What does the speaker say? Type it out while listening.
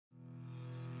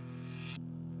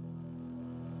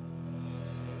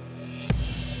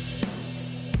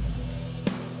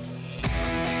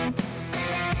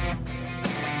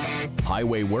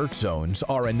Highway work zones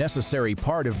are a necessary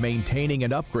part of maintaining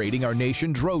and upgrading our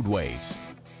nation's roadways.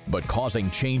 But causing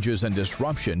changes and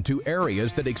disruption to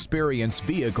areas that experience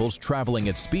vehicles traveling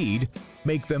at speed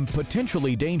make them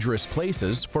potentially dangerous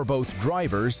places for both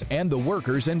drivers and the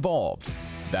workers involved.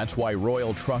 That's why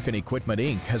Royal Truck and Equipment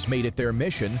Inc. has made it their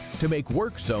mission to make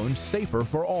work zones safer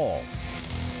for all.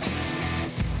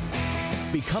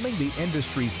 Becoming the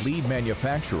industry's lead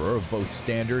manufacturer of both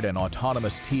standard and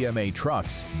autonomous TMA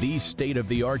trucks, these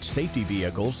state-of-the-art safety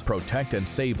vehicles protect and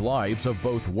save lives of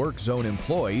both work zone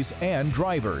employees and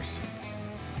drivers.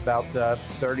 About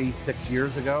 36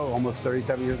 years ago, almost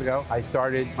 37 years ago, I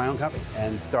started my own company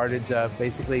and started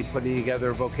basically putting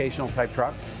together vocational type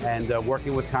trucks and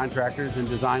working with contractors and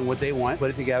design what they want,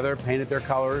 put it together, painted their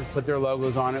colors, put their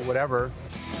logos on it, whatever.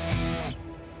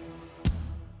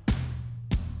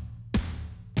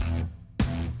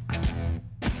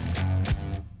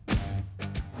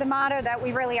 The motto that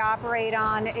we really operate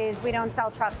on is we don't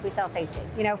sell trucks, we sell safety.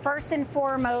 You know, first and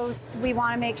foremost, we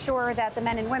want to make sure that the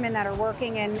men and women that are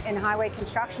working in highway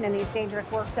construction in these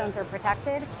dangerous work zones are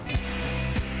protected.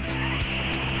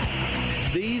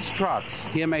 These trucks,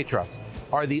 TMA trucks,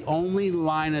 are the only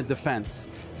line of defense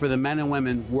for the men and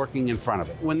women working in front of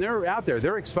it. When they're out there,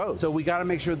 they're exposed. So we got to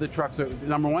make sure the trucks are,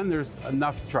 number one, there's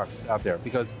enough trucks out there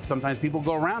because sometimes people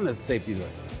go around the safety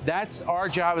limit. That's our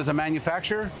job as a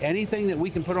manufacturer. Anything that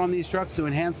we can put on these trucks to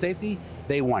enhance safety,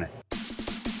 they want it.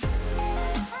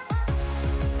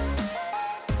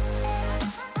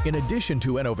 In addition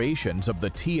to innovations of the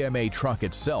TMA truck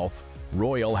itself,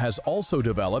 Royal has also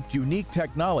developed unique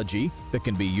technology that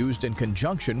can be used in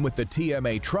conjunction with the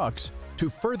TMA trucks to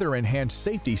further enhance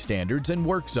safety standards in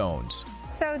work zones.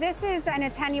 So this is an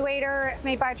attenuator. It's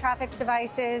made by Traffic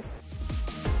Devices.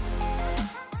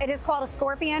 It is called a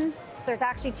Scorpion. There's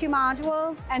actually two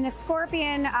modules, and the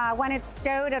Scorpion, when it's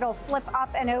stowed, it'll flip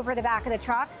up and over the back of the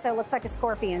truck, so it looks like a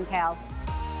scorpion tail.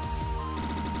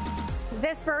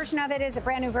 This version of it is a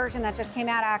brand new version that just came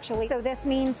out, actually. So this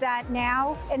means that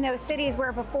now, in those cities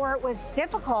where before it was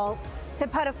difficult to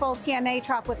put a full TMA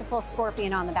truck with a full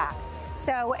Scorpion on the back.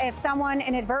 So if someone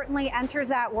inadvertently enters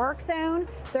that work zone,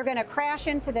 they're going to crash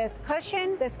into this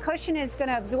cushion. This cushion is going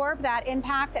to absorb that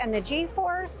impact and the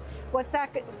G-force. What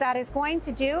that is going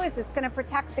to do is it's going to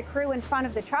protect the crew in front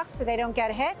of the truck so they don't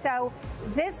get hit. So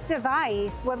this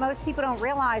device, what most people don't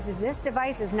realize is this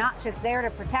device is not just there to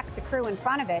protect the crew in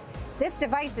front of it. This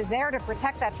device is there to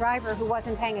protect that driver who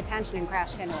wasn't paying attention and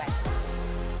crashed into it.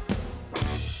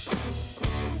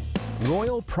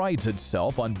 Royal prides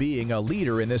itself on being a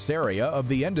leader in this area of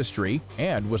the industry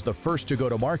and was the first to go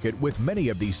to market with many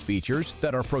of these features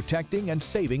that are protecting and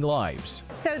saving lives.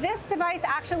 So this device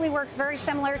actually works very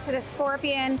similar to the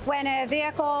Scorpion. When a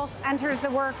vehicle enters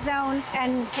the work zone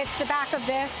and hits the back of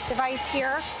this device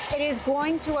here, it is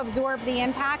going to absorb the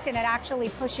impact and it actually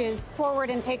pushes forward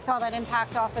and takes all that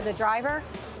impact off of the driver.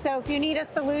 So if you need a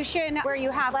solution where you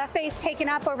have less space taken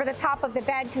up over the top of the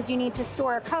bed because you need to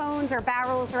store cones or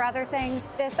barrels or other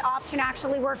things, this option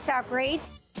actually works out great.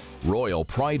 Royal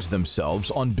prides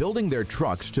themselves on building their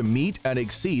trucks to meet and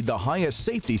exceed the highest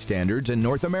safety standards in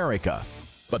North America.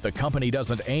 But the company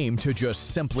doesn't aim to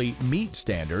just simply meet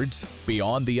standards.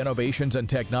 Beyond the innovations and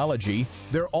technology,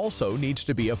 there also needs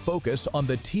to be a focus on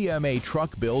the TMA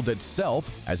truck build itself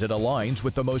as it aligns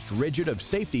with the most rigid of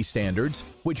safety standards,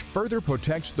 which further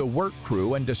protects the work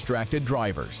crew and distracted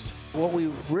drivers. What we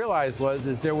realized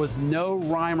is there was no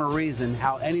rhyme or reason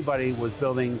how anybody was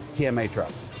building TMA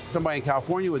trucks. Somebody in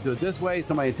California would do it this way,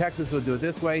 somebody in Texas would do it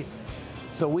this way.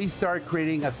 So we started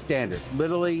creating a standard,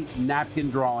 literally napkin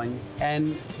drawings.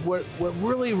 And what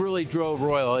really drove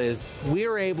Royal is we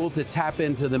are able to tap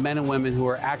into the men and women who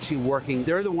are actually working.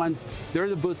 They're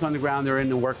the boots on the ground, they're in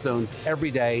the work zones every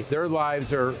day. Their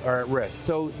lives are at risk.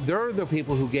 So they're the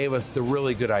people who gave us the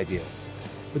really good ideas.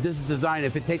 But this is designed,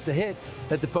 if it takes a hit,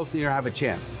 let the folks in here have a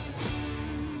chance.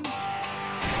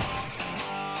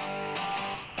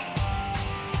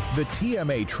 The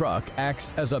TMA truck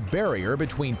acts as a barrier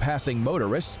between passing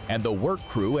motorists and the work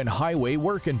crew in highway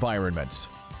work environments.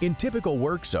 In typical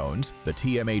work zones, the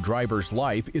TMA driver's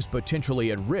life is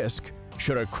potentially at risk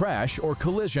should a crash or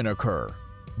collision occur.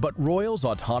 But Royal's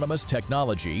autonomous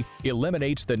technology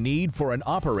eliminates the need for an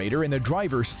operator in the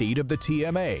driver's seat of the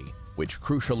TMA, which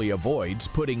crucially avoids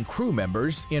putting crew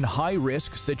members in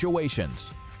high-risk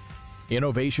situations.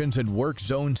 Innovations in work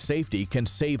zone safety can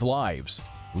save lives,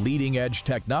 Leading-edge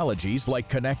technologies like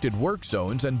connected work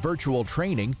zones and virtual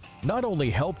training not only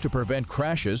help to prevent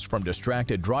crashes from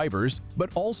distracted drivers, but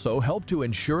also help to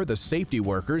ensure the safety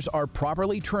workers are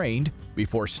properly trained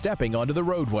before stepping onto the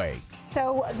roadway.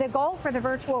 So the goal for the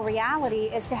virtual reality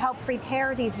is to help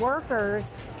prepare these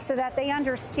workers so that they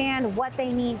understand what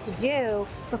they need to do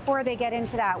before they get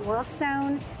into that work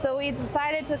zone. So we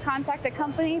decided to contact a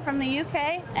company from the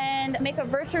UK and make a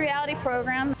virtual reality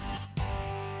program.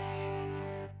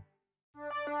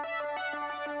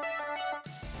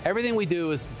 Everything we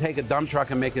do is to take a dump truck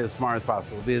and make it as smart as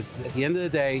possible, because at the end of the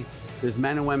day, there's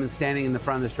men and women standing in the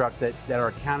front of this truck that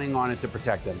are counting on it to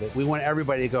protect them. We want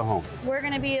everybody to go home. We're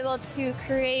going to be able to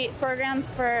create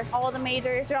programs for all the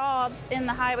major jobs in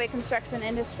the highway construction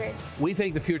industry. We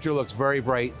think the future looks very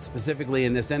bright, specifically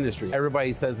in this industry.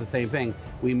 Everybody says the same thing.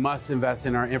 We must invest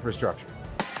in our infrastructure.